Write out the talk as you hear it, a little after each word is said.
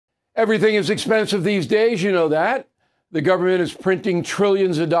Everything is expensive these days, you know that. The government is printing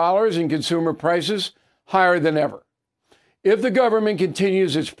trillions of dollars and consumer prices higher than ever. If the government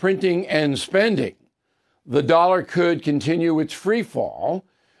continues its printing and spending, the dollar could continue its free fall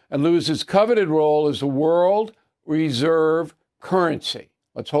and lose its coveted role as the world reserve currency.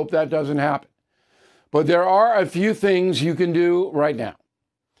 Let's hope that doesn't happen. But there are a few things you can do right now.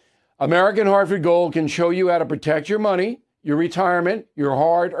 American Hartford Gold can show you how to protect your money, your retirement, your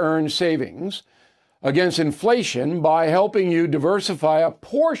hard-earned savings against inflation by helping you diversify a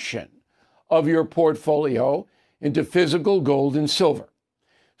portion of your portfolio into physical gold and silver.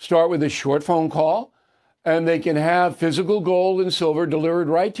 Start with a short phone call, and they can have physical gold and silver delivered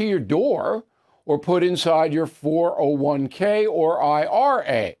right to your door or put inside your 401k or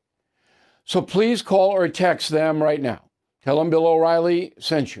IRA. So please call or text them right now. Tell them Bill O'Reilly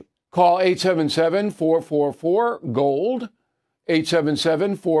sent you. Call 877-444-GOLD,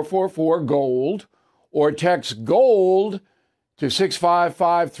 877-444-GOLD, or text GOLD to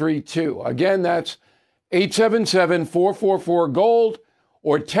 65532. Again, that's 877-444-GOLD,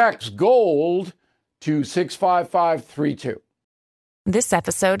 or text GOLD to 65532. This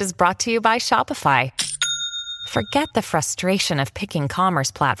episode is brought to you by Shopify. Forget the frustration of picking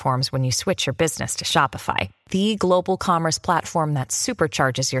commerce platforms when you switch your business to Shopify, the global commerce platform that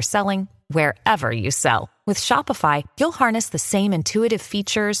supercharges your selling wherever you sell. With Shopify, you'll harness the same intuitive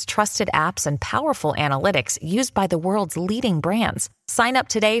features, trusted apps, and powerful analytics used by the world's leading brands. Sign up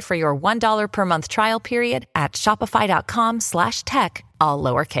today for your $1 per month trial period at shopify.com/tech, all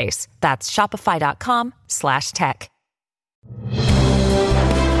lowercase. That's shopify.com/tech.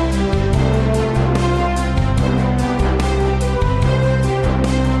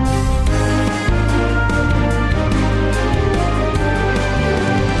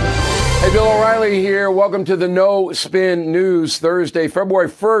 Hey, Bill O'Reilly here. Welcome to the No Spin News, Thursday, February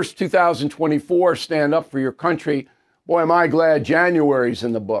 1st, 2024. Stand up for your country. Boy, am I glad January's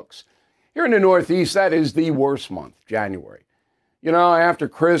in the books. Here in the Northeast, that is the worst month, January. You know, after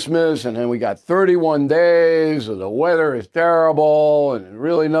Christmas, and then we got 31 days, and the weather is terrible, and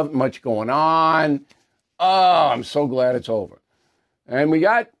really not much going on. Oh, I'm so glad it's over. And we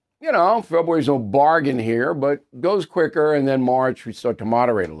got, you know, February's no bargain here, but goes quicker, and then March, we start to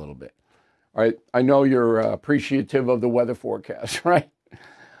moderate a little bit. All right, I know you're appreciative of the weather forecast, right?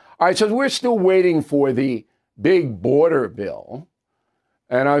 All right, so we're still waiting for the big border bill.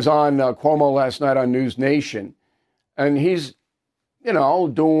 And I was on Cuomo last night on News Nation, and he's, you know,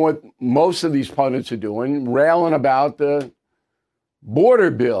 doing what most of these pundits are doing, railing about the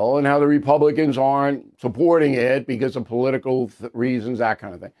border bill and how the Republicans aren't supporting it because of political reasons, that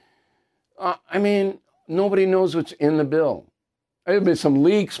kind of thing. I mean, nobody knows what's in the bill. There have been some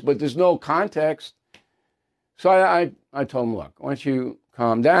leaks, but there's no context. So I told him, look, why don't you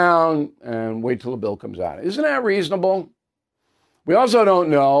calm down and wait till the bill comes out. Isn't that reasonable? We also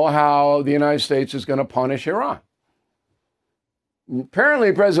don't know how the United States is going to punish Iran.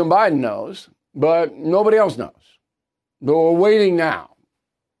 Apparently, President Biden knows, but nobody else knows. But we're waiting now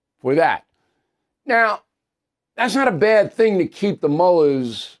for that. Now, that's not a bad thing to keep the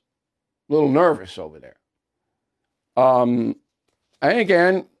mullahs a little nervous over there. And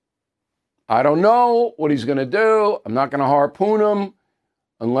again, I don't know what he's going to do. I'm not going to harpoon him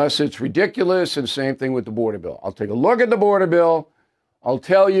unless it's ridiculous. And same thing with the border bill. I'll take a look at the border bill. I'll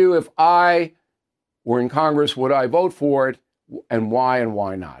tell you if I were in Congress, would I vote for it and why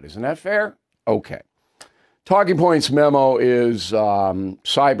not? Isn't that fair? Okay. Talking Points memo is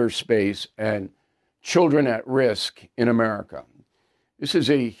cyberspace and children at risk in America. This is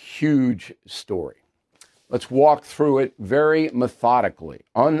a huge story. Let's walk through it very methodically,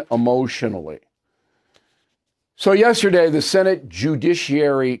 unemotionally. So yesterday, the Senate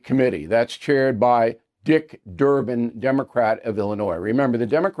Judiciary Committee, that's chaired by Dick Durbin, Democrat of Illinois. Remember, the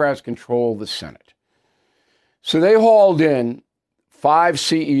Democrats control the Senate. So they hauled in 5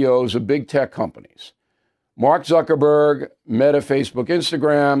 CEOs of big tech companies. Mark Zuckerberg, Meta, Facebook,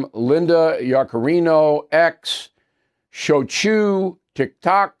 Instagram, Linda Yaccarino, X, Shou,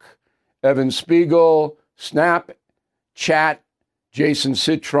 TikTok, Evan Spiegel, Snapchat, Jason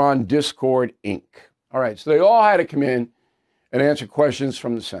Citron, Discord, Inc. All right, so they all had to come in and answer questions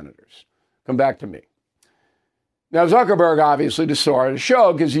from the senators. Come back to me. Now, Zuckerberg, obviously, the star of the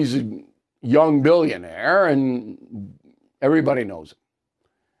show because he's a young billionaire and everybody knows him.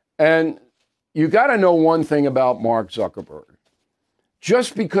 And you got to know one thing about Mark Zuckerberg.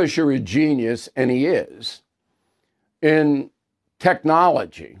 Just because you're a genius, and he is, in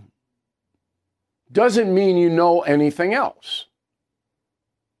technology, doesn't mean you know anything else.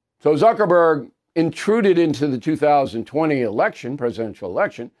 So Zuckerberg intruded into the 2020 election, presidential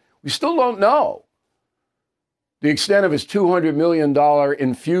election, We still don't know the extent of his $200 million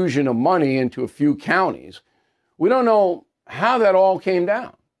infusion of money into a few counties. We don't know how that all came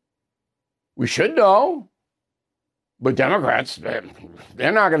down. We should know, but Democrats,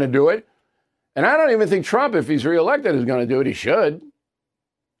 they're not going to do it. And I don't even think Trump, if he's reelected, is going to do it. He should.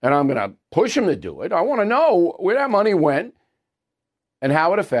 And I'm going to push him to do it. I want to know where that money went and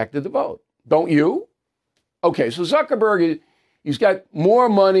how it affected the vote. Don't you? Okay, so Zuckerberg, he's got more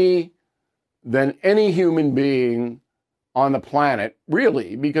money than any human being on the planet,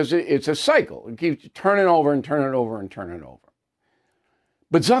 really, because it's a cycle. It keeps turning over and turning over and turning over.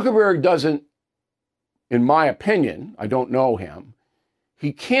 But Zuckerberg doesn't, in my opinion, I don't know him,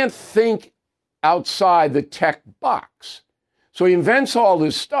 he can't think outside the tech box. So he invents all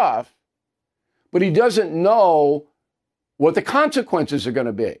this stuff, but he doesn't know what the consequences are going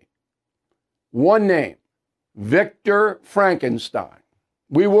to be. One name, Victor Frankenstein.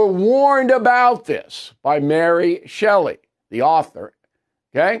 We were warned about this by Mary Shelley, the author,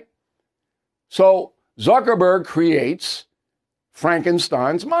 okay? So Zuckerberg creates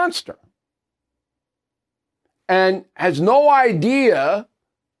Frankenstein's monster and has no idea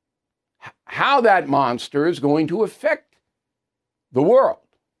how that monster is going to affect the world.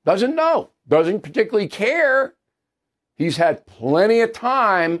 Doesn't know, doesn't particularly care. He's had plenty of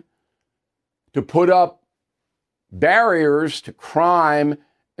time to put up barriers to crime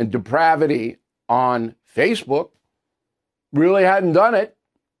and depravity on Facebook. Really hadn't done it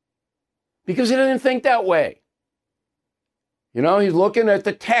because he didn't think that way. You know, he's looking at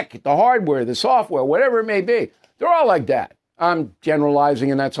the tech, the hardware, the software, whatever it may be. They're all like that. I'm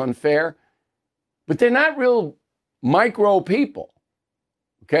generalizing and that's unfair, but they're not real micro people.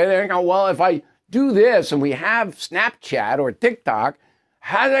 Okay, they're going, well, if I do this and we have Snapchat or TikTok,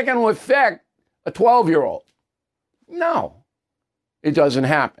 how's that going to affect a 12-year-old? No, it doesn't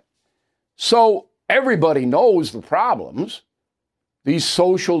happen. So everybody knows the problems. These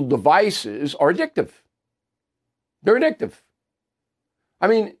social devices are addictive. They're addictive. I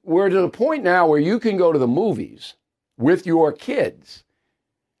mean, we're to the point now where you can go to the movies with your kids,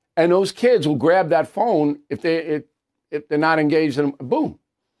 and those kids will grab that phone if they're not engaged in, boom.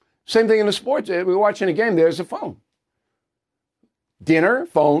 Same thing in the sports. We're watching a game, there's a phone. Dinner,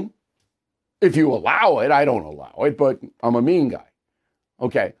 phone. If you allow it, I don't allow it, but I'm a mean guy.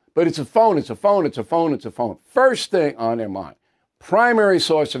 Okay, but it's a phone, it's a phone, it's a phone, it's a phone. First thing on their mind, primary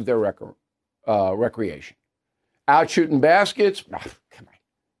source of their recreation. Out shooting baskets? Oh, come on.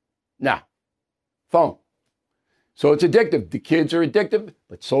 No, phone. So it's addictive. The kids are addicted,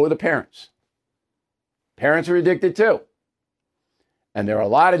 but so are the parents. Parents are addicted too. And there are a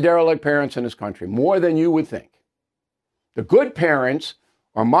lot of derelict parents in this country, more than you would think. The good parents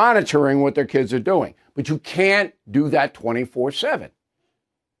are monitoring what their kids are doing, but you can't do that 24/7.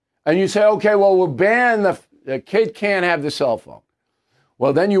 And you say, okay, well, we'll ban the kid can't have the cell phone.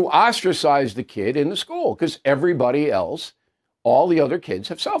 Well, then you ostracize the kid in the school because everybody else, all the other kids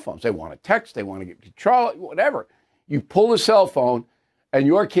have cell phones. They want to text, they want to get control, whatever. You pull a cell phone and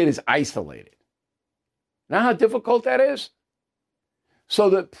your kid is isolated. Know how difficult that is? So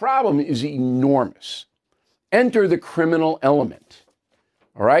the problem is enormous. Enter the criminal element.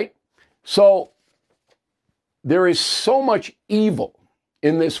 All right? So there is so much evil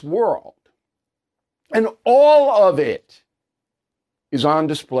in this world, and all of it is on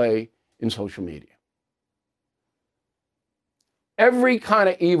display in social media. Every kind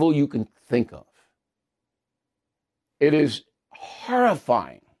of evil you can think of. It is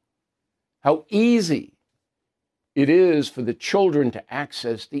horrifying how easy it is for the children to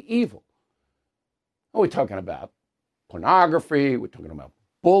access the evil. We're talking about pornography, we're talking about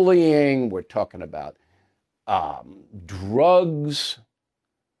bullying, we're talking about drugs.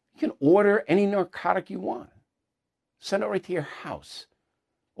 You can order any narcotic you want. Send it right to your house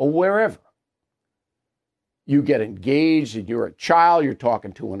or wherever. You get engaged and you're a child, you're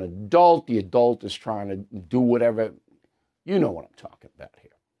talking to an adult, the adult is trying to do whatever. You know what I'm talking about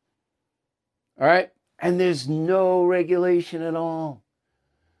here. All right? And there's no regulation at all.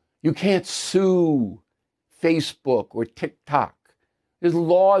 You can't sue Facebook or TikTok. There's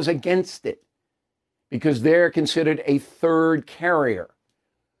laws against it because they're considered a third carrier,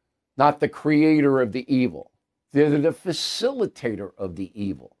 not the creator of the evil. They're the facilitator of the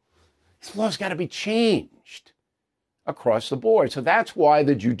evil. These laws got to be changed across the board. So that's why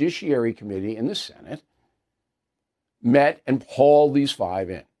the Judiciary Committee in the Senate met and hauled these 5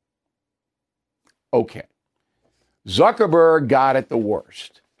 in. Okay. Zuckerberg got it the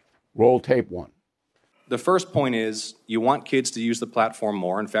worst. Roll tape 1. The first point is you want kids to use the platform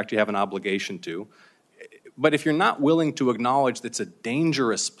more. In fact, you have an obligation to. But if you're not willing to acknowledge that it's a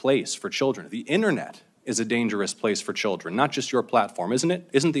dangerous place for children, the internet is a dangerous place for children, not just your platform, isn't it?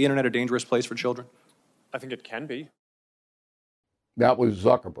 Isn't the internet a dangerous place for children? I think it can be. That was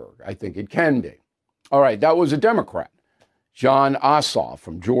Zuckerberg. I think it can be. All right, that was a Democrat, Jon Ossoff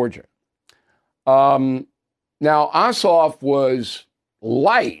from Georgia. Now, Ossoff was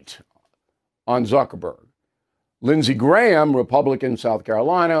light on Zuckerberg. Lindsey Graham, Republican, South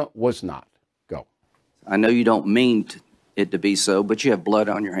Carolina, was not. Go. I know you don't mean it to be so, but you have blood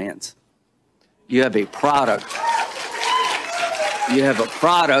on your hands. You have a product. You have a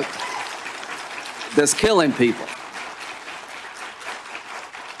product that's killing people.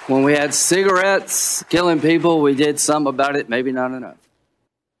 When we had cigarettes killing people, we did something about it, maybe not enough.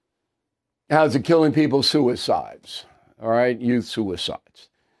 How's it killing people? Suicides. All right, youth suicides.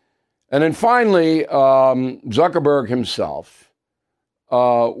 And then finally, Zuckerberg himself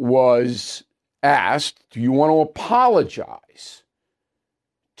was asked, do you want to apologize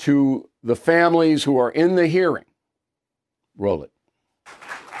to the families who are in the hearing? Roll it.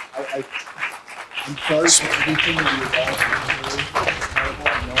 I'm sorry for everything that you've all been through. It's terrible.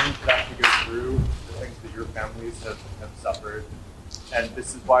 No one should have to go through the things that your families have suffered. And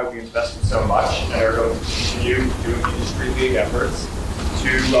this is why we invested so much and are going to continue doing industry-leading efforts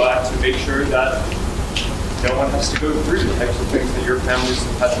to make sure that no one has to go through the types of things that your families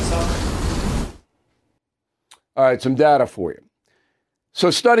have had to suffer. All right, some data for you. So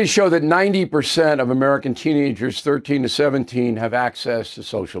studies show that 90% of American teenagers 13 to 17 have access to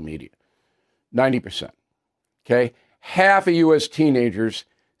social media. 90%. Okay? Half of U.S. teenagers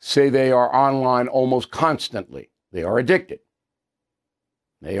say they are online almost constantly. They are addicted.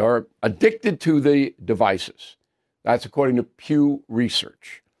 They are addicted to the devices. That's according to Pew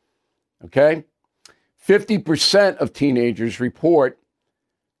Research. Okay? 50% of teenagers report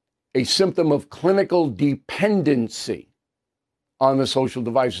a symptom of clinical dependency on the social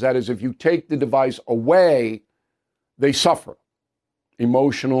devices. That is, if you take the device away, they suffer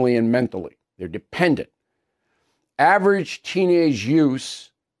emotionally and mentally. They're dependent. Average teenage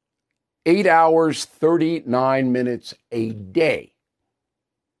use, 8 hours, 39 minutes a day.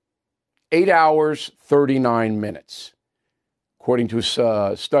 8 hours, 39 minutes, according to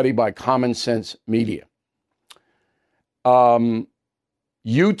a study by Common Sense Media.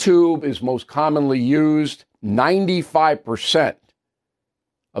 YouTube is most commonly used. 95%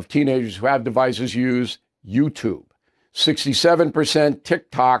 of teenagers who have devices use YouTube. 67%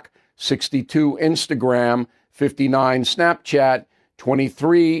 TikTok, 62 Instagram, 59 Snapchat,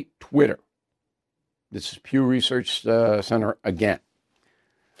 23 Twitter. This is Pew Research Center again.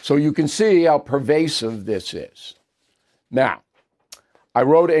 So you can see how pervasive this is. Now, I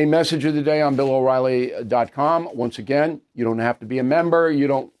wrote a message of the day on BillO'Reilly.com. Once again, you don't have to be a member.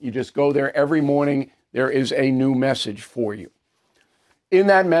 You just go there every morning. There is a new message for you. In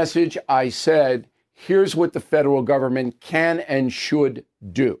that message, I said, here's what the federal government can and should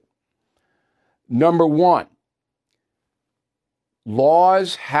do. Number one,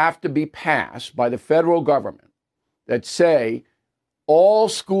 laws have to be passed by the federal government that say all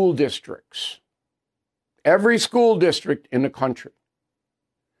school districts, every school district in the country,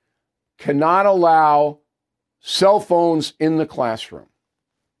 cannot allow cell phones in the classroom.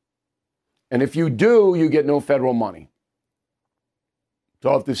 And if you do, you get no federal money.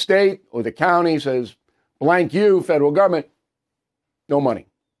 So if the state or the county says, blank you, federal government, no money.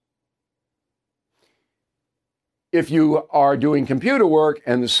 If you are doing computer work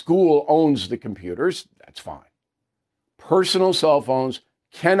and the school owns the computers, that's fine. Personal cell phones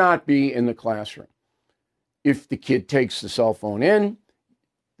cannot be in the classroom. If the kid takes the cell phone in,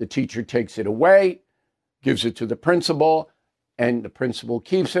 the teacher takes it away, gives it to the principal, and the principal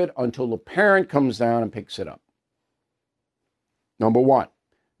keeps it until the parent comes down and picks it up. Number one,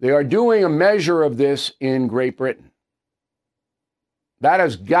 they are doing a measure of this in Great Britain. That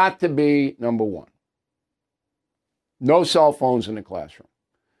has got to be number one. No cell phones in the classroom.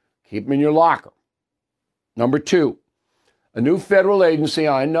 Keep them in your locker. Number two, a new federal agency.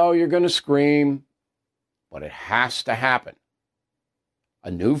 I know you're going to scream, but it has to happen. A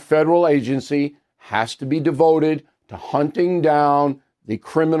new federal agency has to be devoted to hunting down the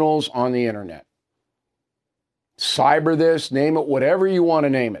criminals on the internet. Cyber this, name it, whatever you want to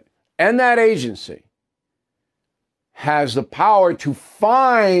name it. And that agency has the power to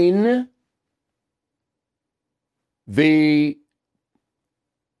fine the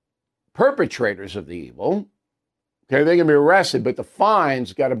perpetrators of the evil. Okay, they can be arrested, but the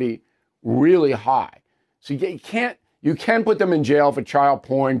fine's got to be really high. So you can put them in jail for child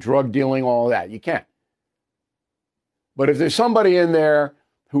porn, drug dealing, all of that. You can. But if there's somebody in there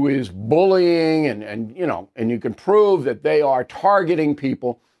who is bullying and you can prove that they are targeting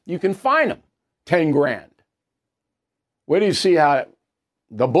people, you can fine them 10 grand. Where do you see how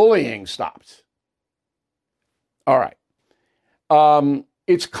the bullying stops? All right.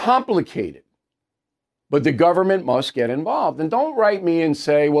 It's complicated, but the government must get involved. And don't write me and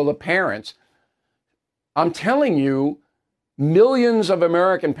say, well, the parents. I'm telling you, millions of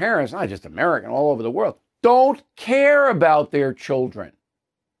American parents, not just American, all over the world, don't care about their children.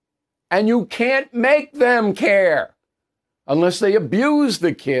 And you can't make them care unless they abuse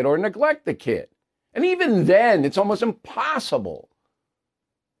the kid or neglect the kid. And even then, it's almost impossible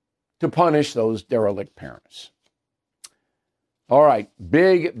to punish those derelict parents. All right,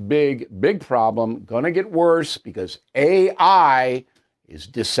 big problem. Going to get worse because AI is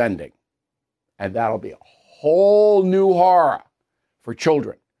descending. And that'll be a whole new horror for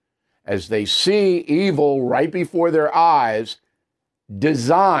children as they see evil right before their eyes,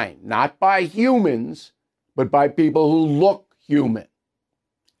 designed not by humans, but by people who look human.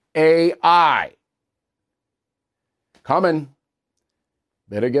 AI. Coming.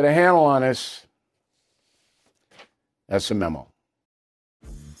 Better get a handle on this. That's the memo.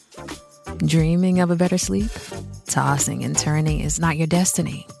 Dreaming of a better sleep? Tossing and turning is not your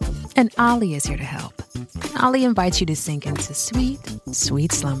destiny. And Ollie is here to help. Ollie invites you to sink into sweet,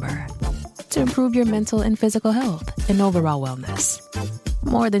 sweet slumber to improve your mental and physical health and overall wellness.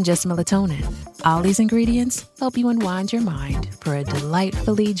 More than just melatonin, Ollie's ingredients help you unwind your mind for a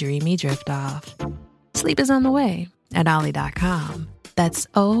delightfully dreamy drift off. Sleep is on the way at Ollie.com. That's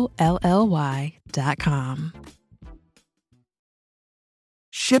OLLY.com.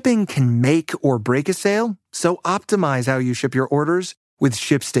 Shipping can make or break a sale, so optimize how you ship your orders with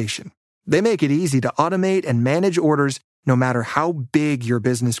ShipStation. They make it easy to automate and manage orders no matter how big your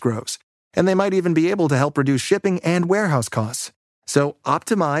business grows. And they might even be able to help reduce shipping and warehouse costs. So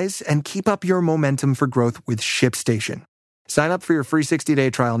optimize and keep up your momentum for growth with ShipStation. Sign up for your free 60-day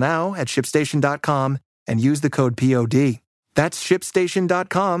trial now at ShipStation.com and use the code POD. That's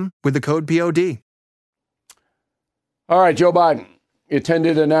ShipStation.com with the code POD. All right, Joe Biden. He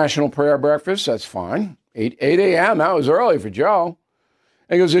attended a national prayer breakfast. That's fine. 8 a.m. That was early for Joe.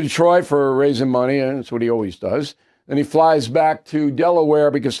 And he goes to Detroit for raising money, and that's what he always does. Then he flies back to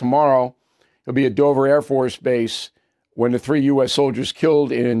Delaware because tomorrow he'll be at Dover Air Force Base when the 3 U.S. soldiers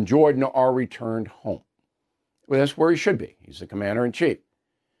killed in Jordan are returned home. Well, that's where he should be. He's the commander-in-chief.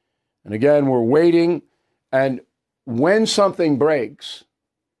 And again, we're waiting. And when something breaks,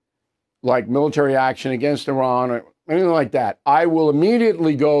 like military action against Iran or anything like that, I will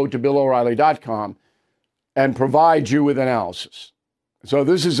immediately go to BillO'Reilly.com and provide you with analysis. So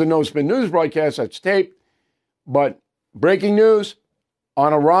this is a no-spin news broadcast. That's taped. But breaking news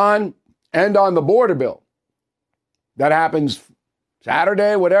on Iran and on the border bill. That happens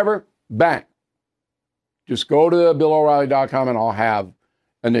Saturday, whatever, bang. Just go to BillO'Reilly.com and I'll have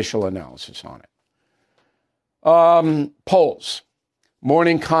initial analysis on it. Polls.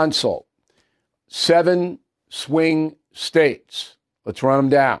 Morning consult. 7 swing states. Let's run them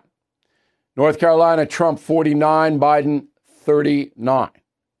down. North Carolina, Trump 49, Biden 39.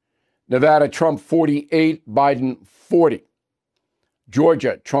 Nevada, Trump 48, Biden 40.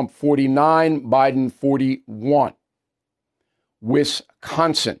 Georgia, Trump 49, Biden 41.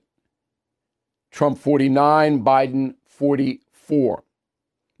 Wisconsin, Trump 49, Biden 44.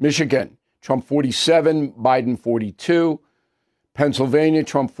 Michigan, Trump 47, Biden 42. Pennsylvania,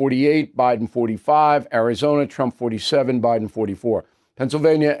 Trump 48, Biden 45. Arizona, Trump 47, Biden 44.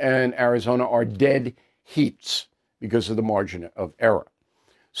 Pennsylvania and Arizona are dead heats because of the margin of error.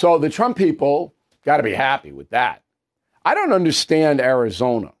 So the Trump people got to be happy with that. I don't understand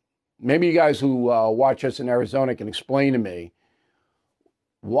Arizona. Maybe you guys who watch us in Arizona can explain to me,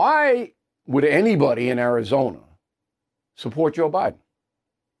 why would anybody in Arizona support Joe Biden?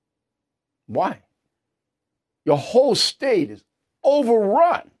 Why? Your whole state is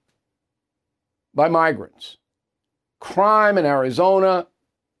overrun by migrants. Crime in Arizona,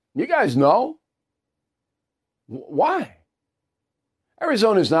 you guys know. Why?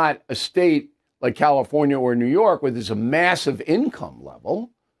 Arizona is not a state like California or New York where there's a massive income level.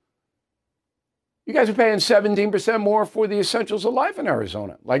 You guys are paying 17% more for the essentials of life in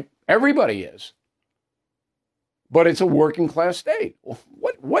Arizona, like everybody is. But it's a working class state.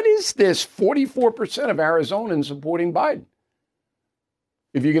 What is this 44% of Arizonans supporting Biden?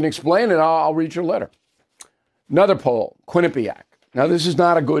 If you can explain it, I'll read your letter. Another poll, Quinnipiac. Now, this is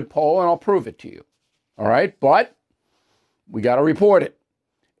not a good poll, and I'll prove it to you. All right? But we got to report it.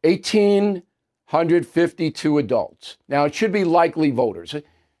 1,852 adults. Now, it should be likely voters.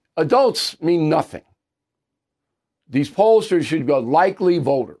 Adults mean nothing. these pollsters should go likely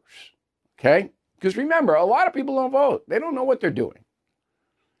voters, okay? Because remember, a lot of people don't vote. They don't know what they're doing.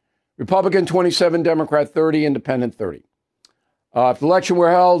 Republican 27, Democrat 30, Independent 30. If the election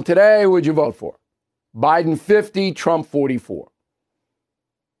were held today, would you vote for? Biden 50, Trump 44.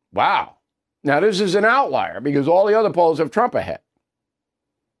 Wow. Now, this is an outlier because all the other polls have Trump ahead.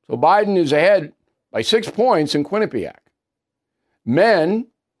 So Biden is ahead by 6 points in Quinnipiac. Men,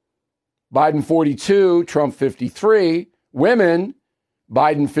 Biden 42, Trump 53. Women,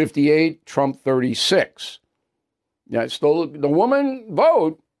 Biden 58, Trump 36. Now, still the woman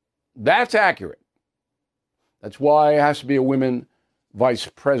vote, that's accurate. That's why it has to be a woman vice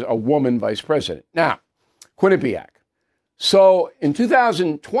president. Now, Quinnipiac. So in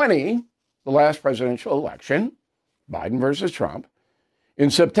 2020, the last presidential election, Biden versus Trump,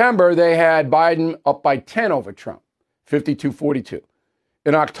 in September, they had Biden up by 10 over Trump, 52-42.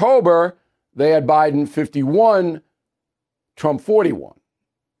 In October, they had Biden 51, Trump 41.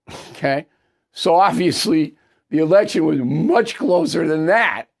 Okay? So obviously, the election was much closer than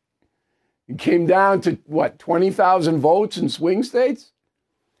that. It came down to, 20,000 votes in swing states?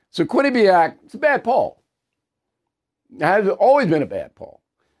 So Quinnipiac, it's a bad poll. It has always been a bad poll.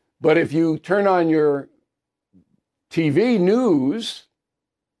 But if you turn on your TV news,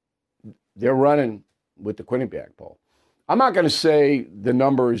 they're running with the Quinnipiac poll. I'm not going to say the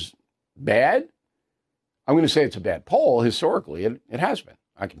number is bad. I'm going to say it's a bad poll historically. It has been.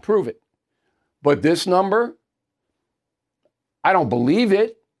 I can prove it. But this number, I don't believe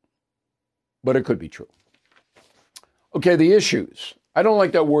it, but it could be true. Okay, the issues. I don't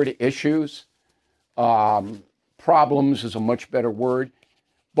like that word issues. Problems is a much better word.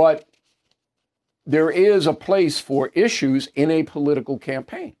 But there is a place for issues in a political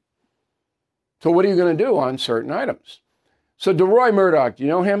campaign. So what are you going to do on certain items? So DeRoy Murdoch, do you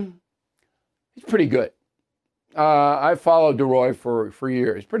know him? He's pretty good. I followed DeRoy for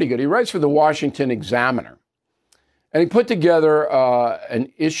years. Pretty good. He writes for the Washington Examiner. And he put together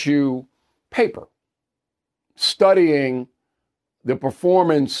an issue paper studying the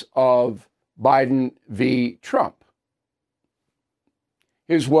performance of Biden v. Trump.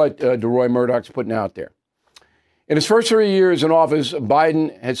 Here's what DeRoy Murdoch's putting out there. In his first 3 years in office,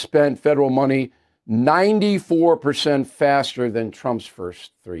 Biden has spent federal money 94% faster than Trump's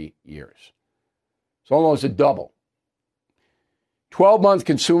first 3 years. It's almost a double. 12-month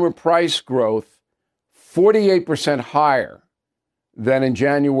consumer price growth, 48% higher than in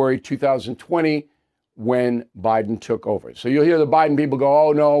January 2020 when Biden took over. So you'll hear the Biden people go,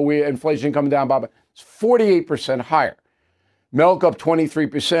 oh, no, inflation coming down, Bob. It's 48% higher. Milk up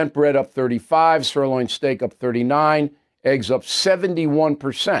 23%, bread up 35%, sirloin steak up 39%, eggs up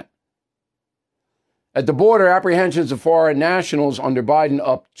 71%. At the border, apprehensions of foreign nationals under Biden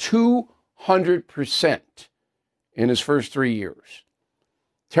up 200% in his first 3 years.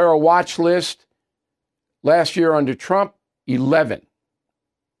 Terror watch list, last year under Trump, 11.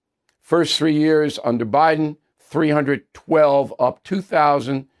 First 3 years under Biden, 312, up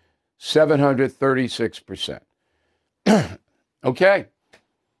 2,736%. Okay,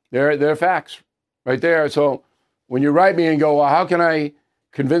 there are facts right there. So when you write me and go, well, how can I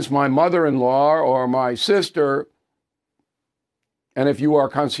convince my mother-in-law or my sister? And if you are a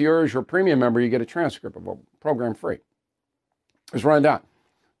concierge or premium member, you get a transcript of a program free. Just run it down.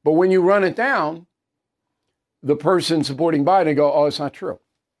 But when you run it down, the person supporting Biden go, oh, it's not true.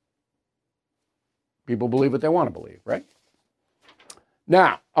 People believe what they want to believe, right?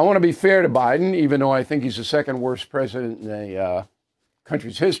 Now, I want to be fair to Biden, even though I think he's the second worst president in the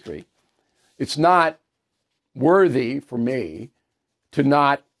country's history. It's not worthy for me to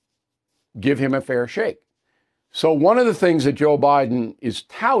not give him a fair shake. So one of the things that Joe Biden is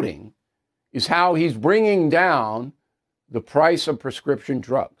touting is how he's bringing down the price of prescription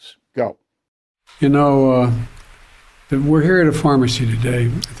drugs. Go. You know, we're here at a pharmacy today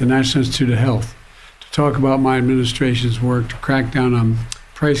at the National Institute of Health to talk about my administration's work to crack down on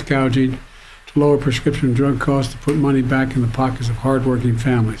price gouging, to lower prescription drug costs, to put money back in the pockets of hardworking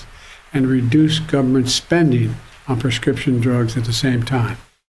families, and reduce government spending on prescription drugs at the same time.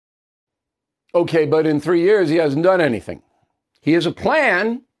 Okay, but in 3 years, he hasn't done anything. He has a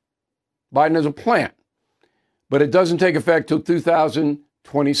plan. Biden has a plan. But it doesn't take effect till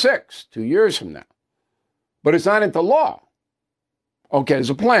 2026, 2 years from now. But it's not into law. Okay, there's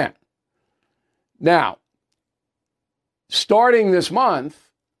a plan. Now, starting this month,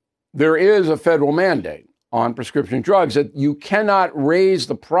 there is a federal mandate on prescription drugs that you cannot raise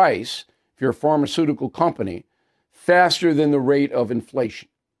the price, if you're a pharmaceutical company, faster than the rate of inflation.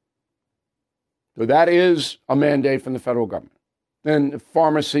 So that is a mandate from the federal government. And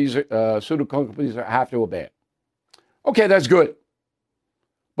pharmacies, pharmaceutical companies have to obey it. Okay, that's good.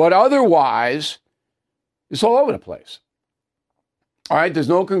 But otherwise, it's all over the place. All right, there's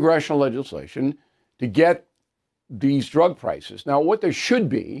no congressional legislation to get these drug prices. Now, what there should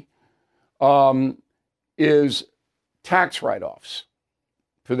be is tax write-offs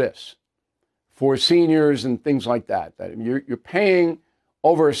for this, for seniors and things like that. That you're paying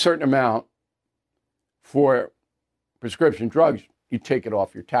over a certain amount for prescription drugs, you take it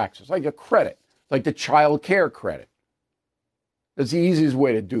off your taxes, like a credit, like the child care credit. That's the easiest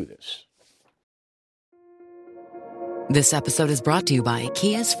way to do this. This episode is brought to you by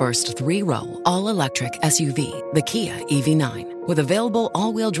Kia's first 3-row, all-electric SUV, the Kia EV9, with available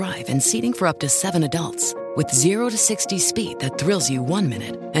all-wheel drive and seating for up to 7 adults. With 0 to 60 speed that thrills you 1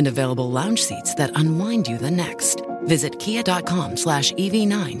 minute and available lounge seats that unwind you the next. Visit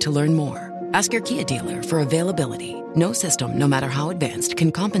kia.com/EV9 to learn more. Ask your Kia dealer for availability. No system, no matter how advanced,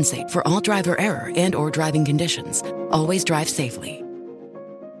 can compensate for all driver error and or driving conditions. Always drive safely.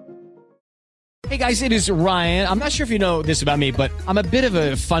 Hey guys, it is Ryan. I'm not sure if you know this about me, but I'm a bit of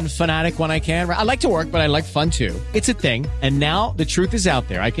a fun fanatic when I can. I like to work, but I like fun too. It's a thing. And now the truth is out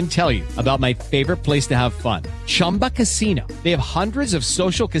there. I can tell you about my favorite place to have fun. Chumba Casino. They have hundreds of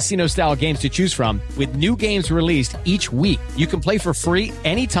social casino style games to choose from with new games released each week. You can play for free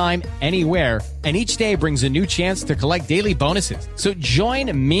anytime, anywhere. And each day brings a new chance to collect daily bonuses. So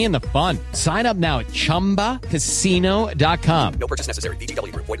join me in the fun. Sign up now at ChumbaCasino.com. No purchase necessary.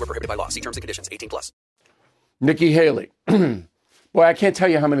 VGW Group. Void where prohibited by law. See terms and conditions. 18+. Nikki Haley. Boy, I can't tell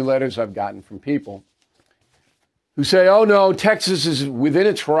you how many letters I've gotten from people who say, oh no, Texas is within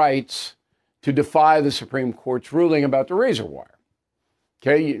its rights to defy the Supreme Court's ruling about the razor wire.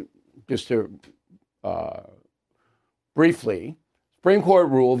 Okay, just to briefly, Supreme Court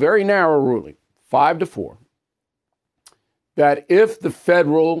rule, very narrow ruling, 5-4, that if the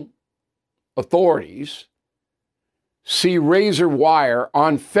federal authorities see razor wire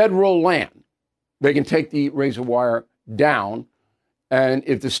on federal land, they can take the razor wire down. And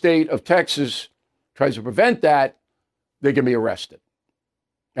if the state of Texas tries to prevent that, they can be arrested.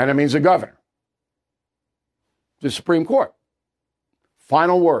 And it means the governor. The Supreme Court.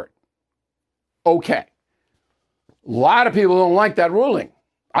 Final word. Okay. A lot of people don't like that ruling.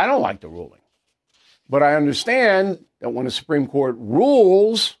 I don't like the ruling. But I understand that when the Supreme Court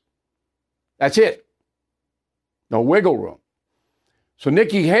rules, that's it. No wiggle room. So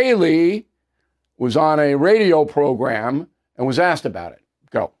Nikki Haley was on a radio program and was asked about it.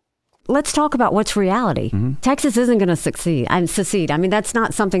 Go. Let's talk about what's reality. Mm-hmm. Texas isn't going to secede. I mean, that's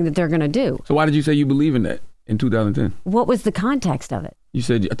not something that they're going to do. So why did you say you believe in that in 2010? What was the context of it? I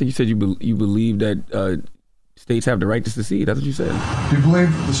think you said you believe that states have the right to secede. That's what you said. Do you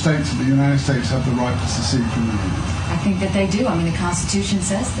believe that the states of the United States have the right to secede from the Union? I think that they do. I mean, the Constitution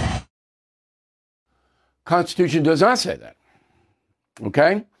says that. Constitution does not say that.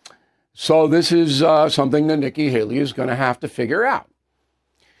 Okay? So this is something that Nikki Haley is going to have to figure out.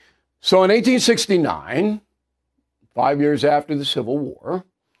 So in 1869, 5 years after the Civil War,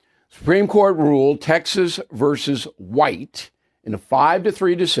 Supreme Court ruled Texas versus White in a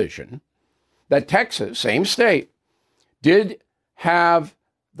 5-3 decision that Texas, same state, did have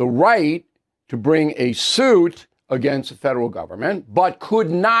the right to bring a suit against the federal government, but could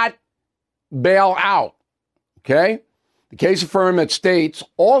not bail out. Okay? The case affirmed that states,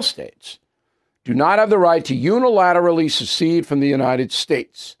 all states, do not have the right to unilaterally secede from the United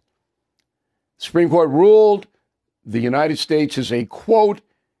States. The Supreme Court ruled the United States is a, quote,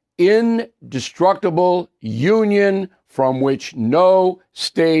 indestructible union from which no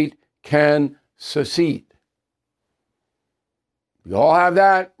state can secede. You all have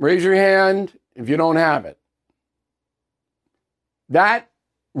that? Raise your hand if you don't have it. That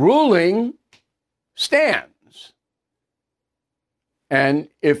ruling stands. And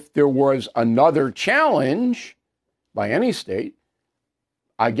if there was another challenge by any state,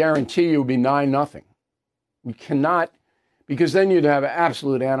 I guarantee you it would be 9-0. We cannot, because then you'd have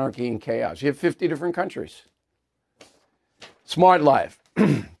absolute anarchy and chaos. You have 50 different countries. Smart life.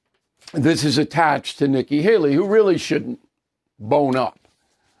 This is attached to Nikki Haley, who really shouldn't bone up.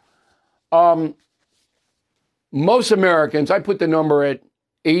 Most Americans, I put the number at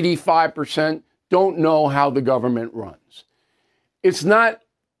 85%, don't know how the government runs. It's not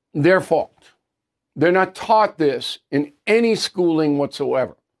their fault. They're not taught this in any schooling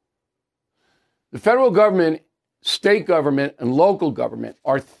whatsoever. The federal government, state government, and local government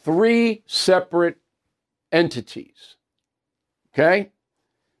are 3 separate entities. Okay?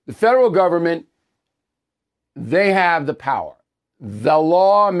 The federal government, they have the power. The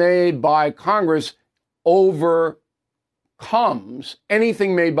law made by Congress overcomes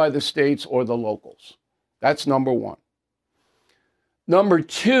anything made by the states or the locals. That's number one. Number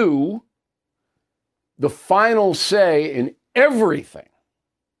two, the final say in everything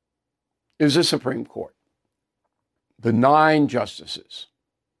is the Supreme Court, the 9 justices.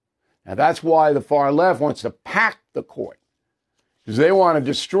 Now, that's why the far left wants to pack the court, because they want to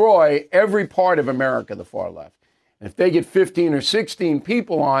destroy every part of America, the far left. And if they get 15 or 16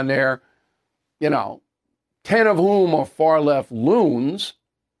 people on there, 10 of whom are far left loons,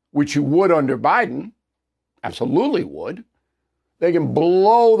 which you would under Biden, absolutely would, they can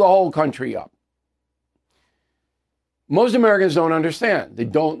blow the whole country up. Most Americans don't understand. They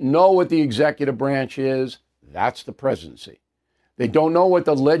don't know what the executive branch is. That's the presidency. They don't know what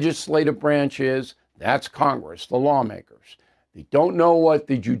the legislative branch is. That's Congress, the lawmakers. They don't know what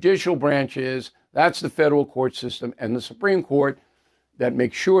the judicial branch is. That's the federal court system and the Supreme Court that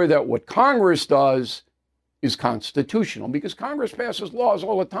makes sure that what Congress does is constitutional, because Congress passes laws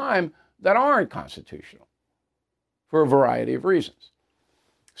all the time that aren't constitutional for a variety of reasons.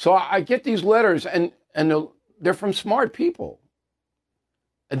 So I get these letters, and they're from smart people.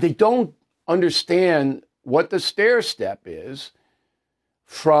 And they don't understand what the stair step is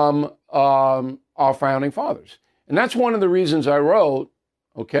from our founding fathers. And that's one of the reasons I wrote,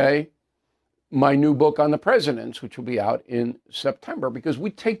 my new book on the presidents, which will be out in September, because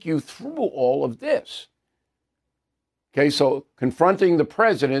we take you through all of this. So confronting the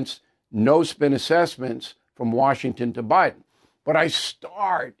presidents, no spin assessments from Washington to Biden. But I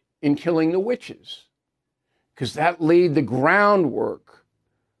start in killing the witches, because that laid the groundwork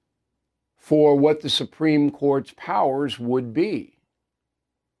for what the Supreme Court's powers would be.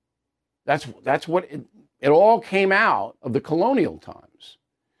 That's what it all came out of the colonial times.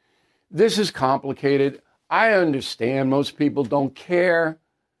 This is complicated. I understand most people don't care.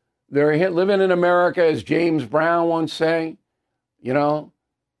 They're living in America, as James Brown once sang,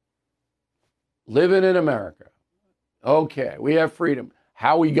 living in America. Okay, we have freedom.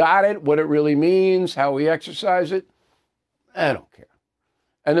 How we got it, what it really means, how we exercise it, I don't care.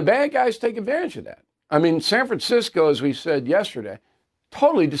 And the bad guys take advantage of that. I mean, San Francisco, as we said yesterday,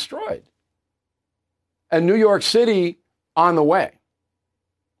 totally destroyed. And New York City on the way.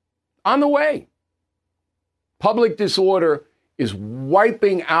 On the way. Public disorder is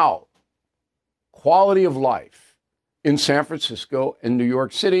wiping out quality of life in San Francisco and New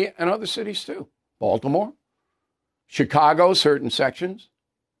York City and other cities too. Baltimore, Chicago, certain sections.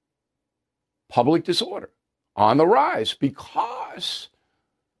 Public disorder on the rise because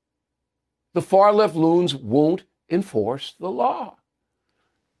the far left loons won't enforce the law.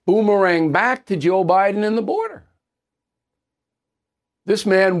 Boomerang back to Joe Biden and the border. This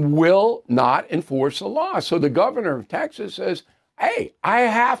man will not enforce the law. So the governor of Texas says, hey, I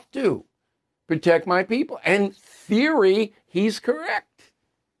have to protect my people. And in theory, he's correct.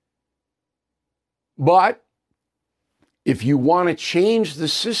 But if you want to change the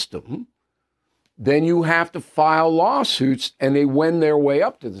system, then you have to file lawsuits, and they wend their way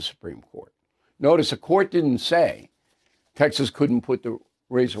up to the Supreme Court. Notice the court didn't say Texas couldn't put the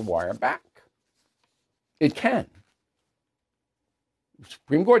razor wire back. It can. The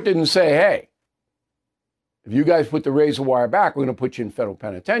Supreme Court didn't say, hey, if you guys put the razor wire back, we're going to put you in federal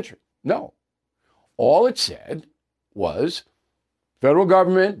penitentiary. No. All it said was federal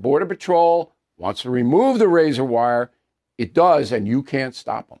government, Border Patrol, wants to remove the razor wire. It does, and you can't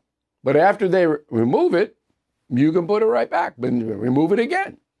stop them. But after they remove it, you can put it right back, but remove it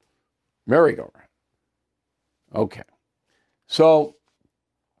again. Merry-go-round. Okay. So,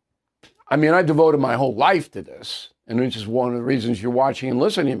 I mean, I devoted my whole life to this, and which is one of the reasons you're watching and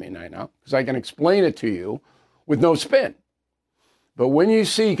listening to me right now, because I can explain it to you with no spin. But when you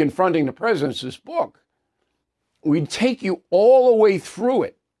see Confronting the Presidents, this book, we take you all the way through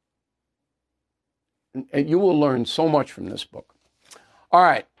it. And you will learn so much from this book. All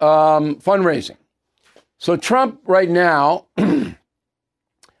right, fundraising. So Trump right now,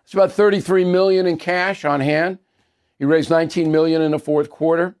 it's about $33 million in cash on hand. He raised $19 million in the fourth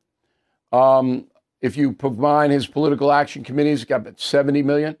quarter. If you combine his political action committees, he's got about $70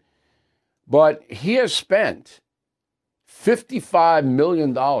 million. But he has spent $55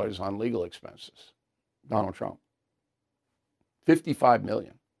 million on legal expenses, Donald Trump. $55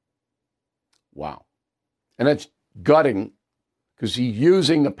 million. Wow. And that's gutting, because he's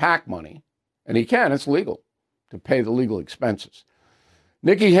using the PAC money, and he can, it's legal, to pay the legal expenses.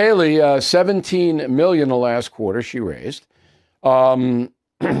 Nikki Haley, $17 million the last quarter she raised. She's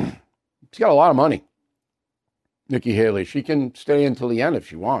got a lot of money, Nikki Haley. She can stay until the end if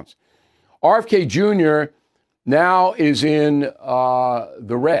she wants. RFK Jr. now is in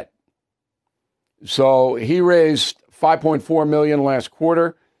the red. So he raised $5.4 million last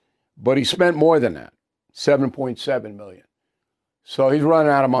quarter, but he spent more than that, $7.7 million. So he's running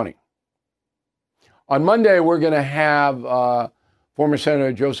out of money. On Monday, we're going to have former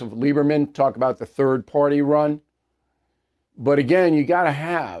Senator Joseph Lieberman talk about the third-party run. But again, you got to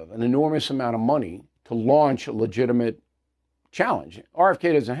have an enormous amount of money to launch a legitimate challenge.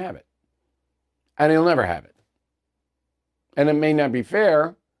 RFK doesn't have it. And he'll never have it. And it may not be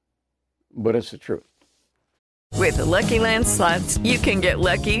fair, but it's the truth. With the Lucky Land Slots, you can get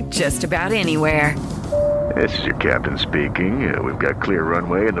lucky just about anywhere. This is your captain speaking. We've got clear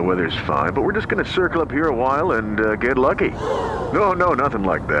runway and the weather's fine, but we're just going to circle up here a while and get lucky. No, nothing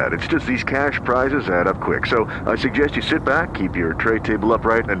like that. It's just these cash prizes add up quick. So I suggest you sit back, keep your tray table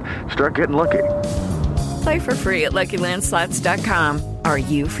upright, and start getting lucky. Play for free at LuckyLandSlots.com. Are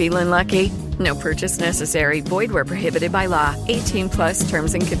you feeling lucky? No purchase necessary. Void where prohibited by law. 18+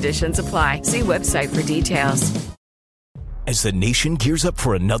 terms and conditions apply. See website for details. As the nation gears up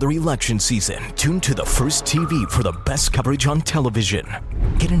for another election season, tune to the First TV for the best coverage on television.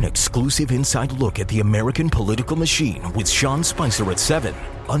 Get an exclusive inside look at the American political machine with Sean Spicer at 7.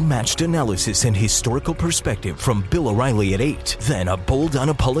 Unmatched analysis and historical perspective from Bill O'Reilly at 8. Then a bold,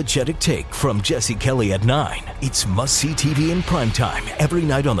 unapologetic take from Jesse Kelly at 9. It's must-see TV in primetime every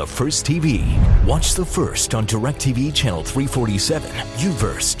night on the First TV. Watch The First on DirecTV Channel 347,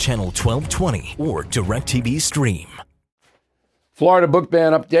 UVerse Channel 1220, or DirecTV Stream. Florida book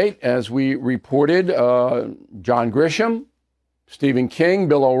ban update, as we reported, John Grisham, Stephen King,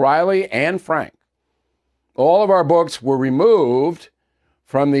 Bill O'Reilly, and Frank. All of our books were removed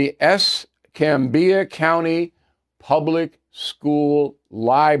from the Escambia County Public School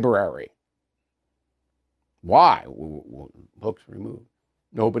Library. Why? Books removed.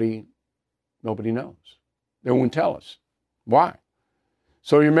 Nobody knows. They won't tell us. Why?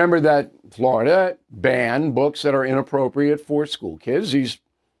 So you remember that Florida banned books that are inappropriate for school kids. These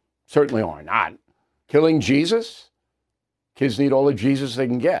certainly are not. Killing Jesus? Kids need all the Jesus they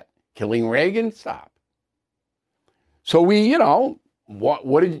can get. Killing Reagan? Stop. So we,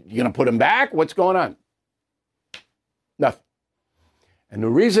 what did you going to put them back? What's going on? Nothing. And the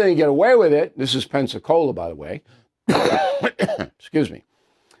reason they get away with it, this is Pensacola, by the way, excuse me,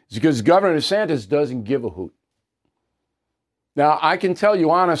 is because Governor DeSantis doesn't give a hoot. Now, I can tell you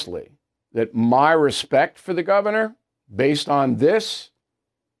honestly that my respect for the governor, based on this,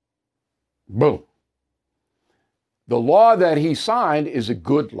 boom. The law that he signed is a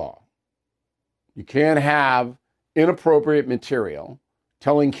good law. You can't have inappropriate material,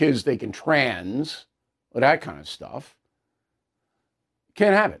 telling kids they can trans, or that kind of stuff.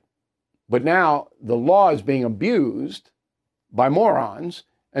 Can't have it. But now the law is being abused by morons,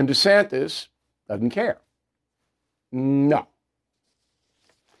 and DeSantis doesn't care. No.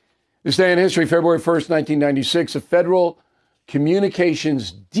 This day in history, February 1st, 1996, the Federal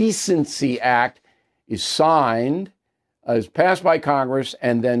Communications Decency Act is signed, is passed by Congress,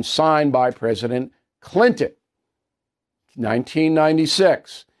 and then signed by President Clinton.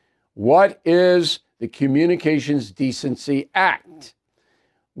 1996. What is the Communications Decency Act?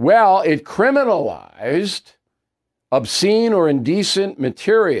 Well, it criminalized obscene or indecent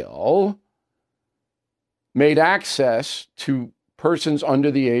material made access to persons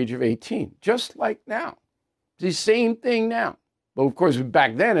under the age of 18, just like now. It's the same thing now. But of course,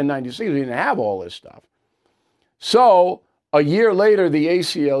 back then in 96, we didn't have all this stuff. So a year later, the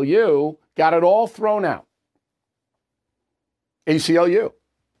ACLU got it all thrown out. ACLU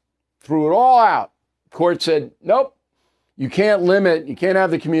threw it all out. Court said, nope, you can't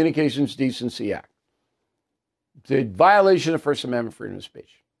have the Communications Decency Act. It's a violation of First Amendment freedom of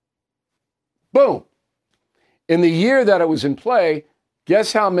speech. Boom. In the year that it was in play,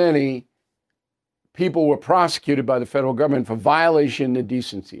 guess how many people were prosecuted by the federal government for violations of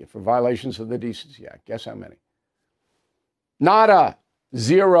the Decency Act? Guess how many? Nada.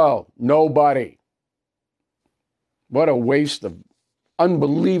 Zero. Nobody. What a waste of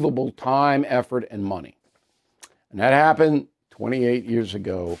unbelievable time, effort, and money. And that happened 28 years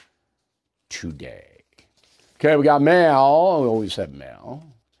ago today. Okay, we got mail. We always have mail.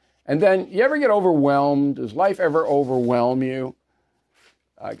 And then, you ever get overwhelmed? Does life ever overwhelm you?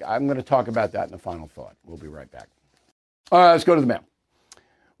 I'm going to talk about that in the final thought. We'll be right back. All right, let's go to the mail.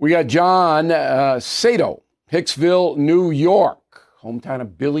 We got John Sato, Hicksville, New York, hometown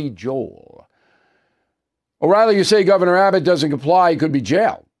of Billy Joel. O'Reilly, you say Governor Abbott doesn't comply, he could be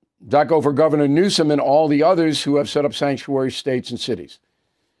jailed. Ducko for Governor Newsom and all the others who have set up sanctuary states and cities.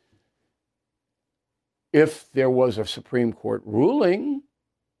 If there was a Supreme Court ruling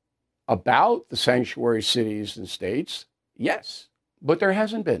about the sanctuary cities and states, yes, but there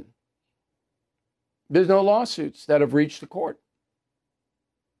hasn't been. There's no lawsuits that have reached the court.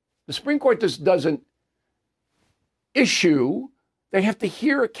 The Supreme Court just doesn't issue They have to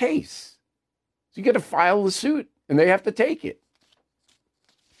hear a case. So you got to file the suit, and they have to take it.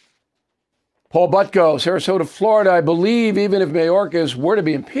 Paul Butko, Sarasota, Florida. I believe even if Mayorkas were to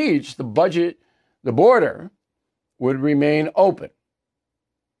be impeached, the border would remain open.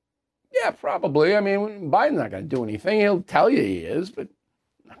 Yeah, probably. I mean, Biden's not going to do anything. He'll tell you he is, but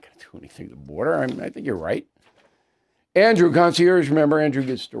not going to do anything to the border. I think you're right. Andrew, concierge. Remember, Andrew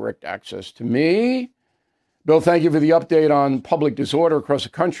gets direct access to me. Bill, thank you for the update on public disorder across the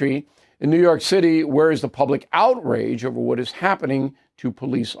country. In New York City, where is the public outrage over what is happening to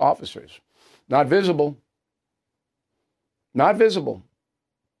police officers? Not visible. Not visible.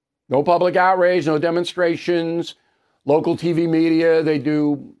 No public outrage, no demonstrations. Local TV media, they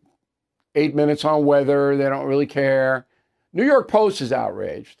do 8 minutes on weather. They don't really care. New York Post is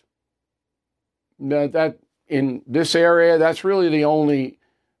outraged. That in this area, that's really the only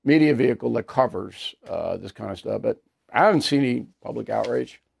media vehicle that covers this kind of stuff. But I haven't seen any public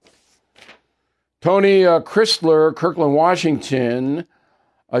outrage. Tony Christler, Kirkland, Washington,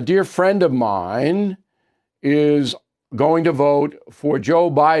 a dear friend of mine, is going to vote for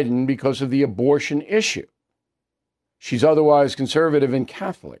Joe Biden because of the abortion issue. She's otherwise conservative and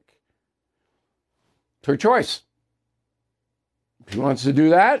Catholic. It's her choice. If she wants to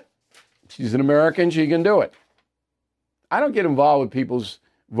do that, she's an American, she can do it. I don't get involved with people's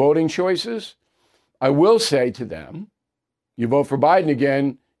voting choices. I will say to them, you vote for Biden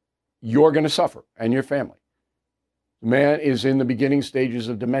again, you're going to suffer, and your family. The man is in the beginning stages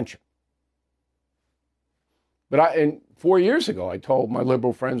of dementia. But 4 years ago, I told my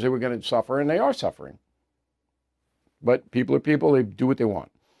liberal friends they were going to suffer, and they are suffering. But people are people. They do what they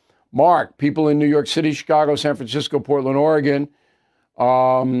want. Mark, people in New York City, Chicago, San Francisco, Portland, Oregon,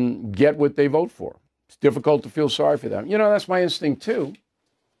 get what they vote for. It's difficult to feel sorry for them. You know, that's my instinct, too.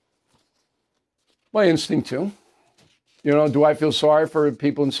 My instinct, too. You know, do I feel sorry for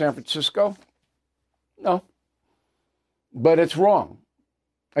people in San Francisco? No. But it's wrong.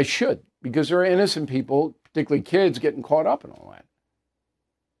 I should, because there are innocent people, particularly kids, getting caught up in all that.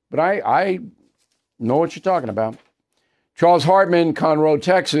 But I know what you're talking about. Charles Hartman, Conroe,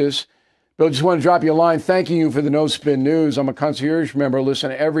 Texas. Bill, just want to drop you a line thanking you for the No Spin News. I'm a concierge member.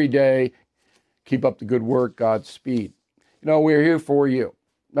 Listen every day. Keep up the good work. Godspeed. You know, we're here for you.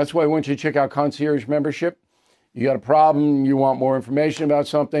 That's why I want you to check out concierge membership. You got a problem, you want more information about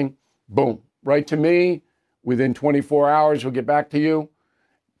something, boom, write to me. Within 24 hours, we'll get back to you.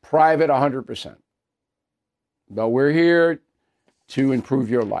 Private, 100%. But we're here to improve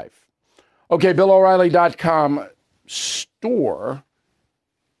your life. Okay, BillO'Reilly.com store.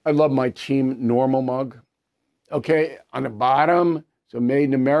 I love my Team Normal mug. Okay, on the bottom, so made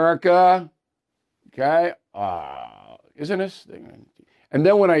in America. Okay, isn't this thing? And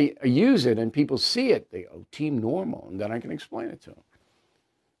then when I use it and people see it, they go, Team Normal, and then I can explain it to them.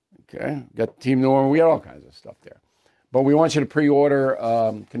 Okay, got Team Normal, we got all kinds of stuff there. But we want you to pre-order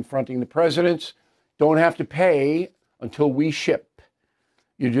Confronting the Presidents. Don't have to pay until we ship.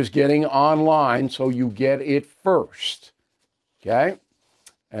 You're just getting online, so you get it first. Okay?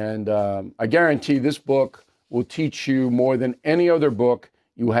 And I guarantee this book will teach you more than any other book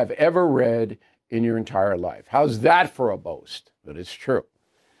you have ever read in your entire life. How's that for a boast? But it's true.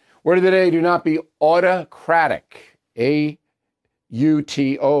 Word of the day, do not be autocratic.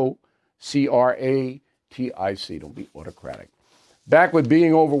 AUTOCRATIC. Don't be autocratic. Back with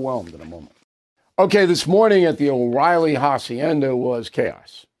being overwhelmed in a moment. Okay, this morning at the O'Reilly Hacienda was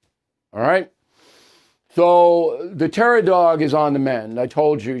chaos. All right? So the terror dog is on the mend. I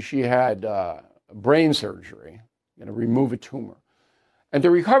told you she had brain surgery, going to remove a tumor. And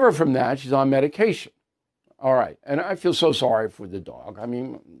to recover from that, she's on medication. All right. And I feel so sorry for the dog. I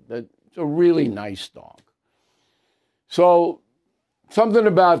mean, it's a really nice dog. So something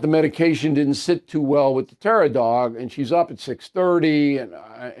about the medication didn't sit too well with the terror dog, and she's up at 6:30, and,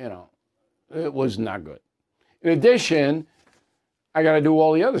 it was not good. In addition, I got to do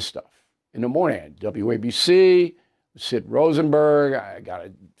all the other stuff. In the morning, I had WABC, Sid Rosenberg, I got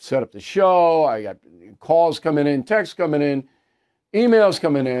to set up the show, I got calls coming in, texts coming in, emails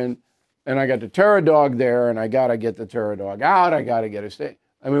coming in, and I got the terror dog there, and I got to get the terror dog out, I got to get her stay.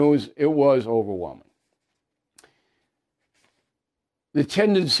 I mean, it was overwhelming. The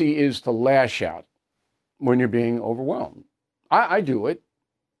tendency is to lash out when you're being overwhelmed. I do it,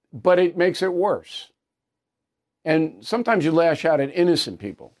 but it makes it worse. And sometimes you lash out at innocent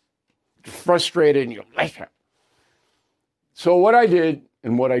people. You're frustrated and you lash out. So what I did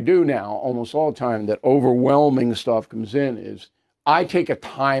and what I do now almost all the time that overwhelming stuff comes in is I take a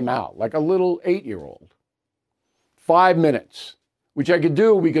time out, like a little 8-year-old. 5 minutes, which I could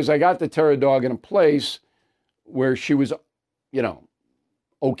do because I got the terror dog in a place where she was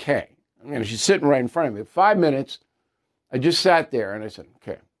okay. I mean, she's sitting right in front of me. 5 minutes, I just sat there and I said,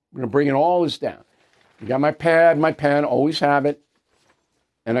 okay, I'm going to bring all this down. I got my pad, my pen, always have it.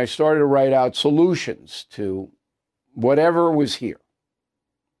 And I started to write out solutions to whatever was here.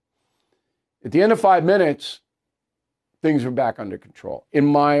 At the end of 5 minutes, things were back under control in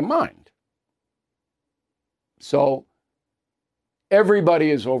my mind. So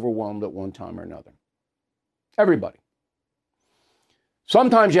everybody is overwhelmed at one time or another. Everybody.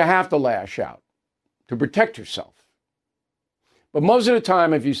 Sometimes you have to lash out to protect yourself. But most of the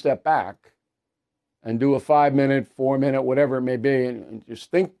time, if you step back and do a 5 minute, 4 minute, whatever it may be, and just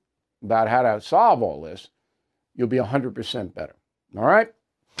think about how to solve all this, you'll be 100% better. All right?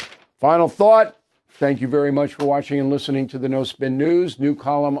 Final thought. Thank you very much for watching and listening to the No Spin News. New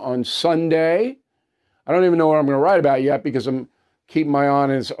column on Sunday. I don't even know what I'm going to write about yet because I'm keeping my eye on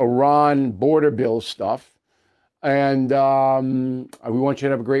this Iran border bill stuff. And we want you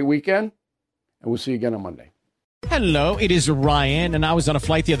to have a great weekend. And we'll see you again on Monday. Hello, it is Ryan, and I was on a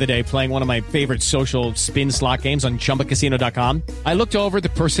flight the other day playing one of my favorite social spin slot games on ChumbaCasino.com. I looked over at the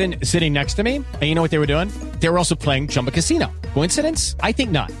person sitting next to me, and you know what they were doing? They were also playing Chumba Casino. Coincidence? I think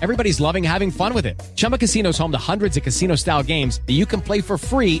not. Everybody's loving having fun with it. Chumba Casino is home to hundreds of casino-style games that you can play for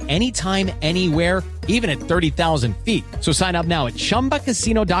free anytime, anywhere, even at 30,000 feet. So sign up now at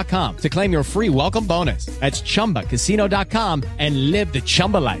ChumbaCasino.com to claim your free welcome bonus. That's ChumbaCasino.com and live the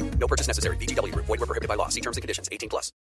Chumba life. No purchase necessary. VGW Group. Void where prohibited by law. See terms and conditions. 18+.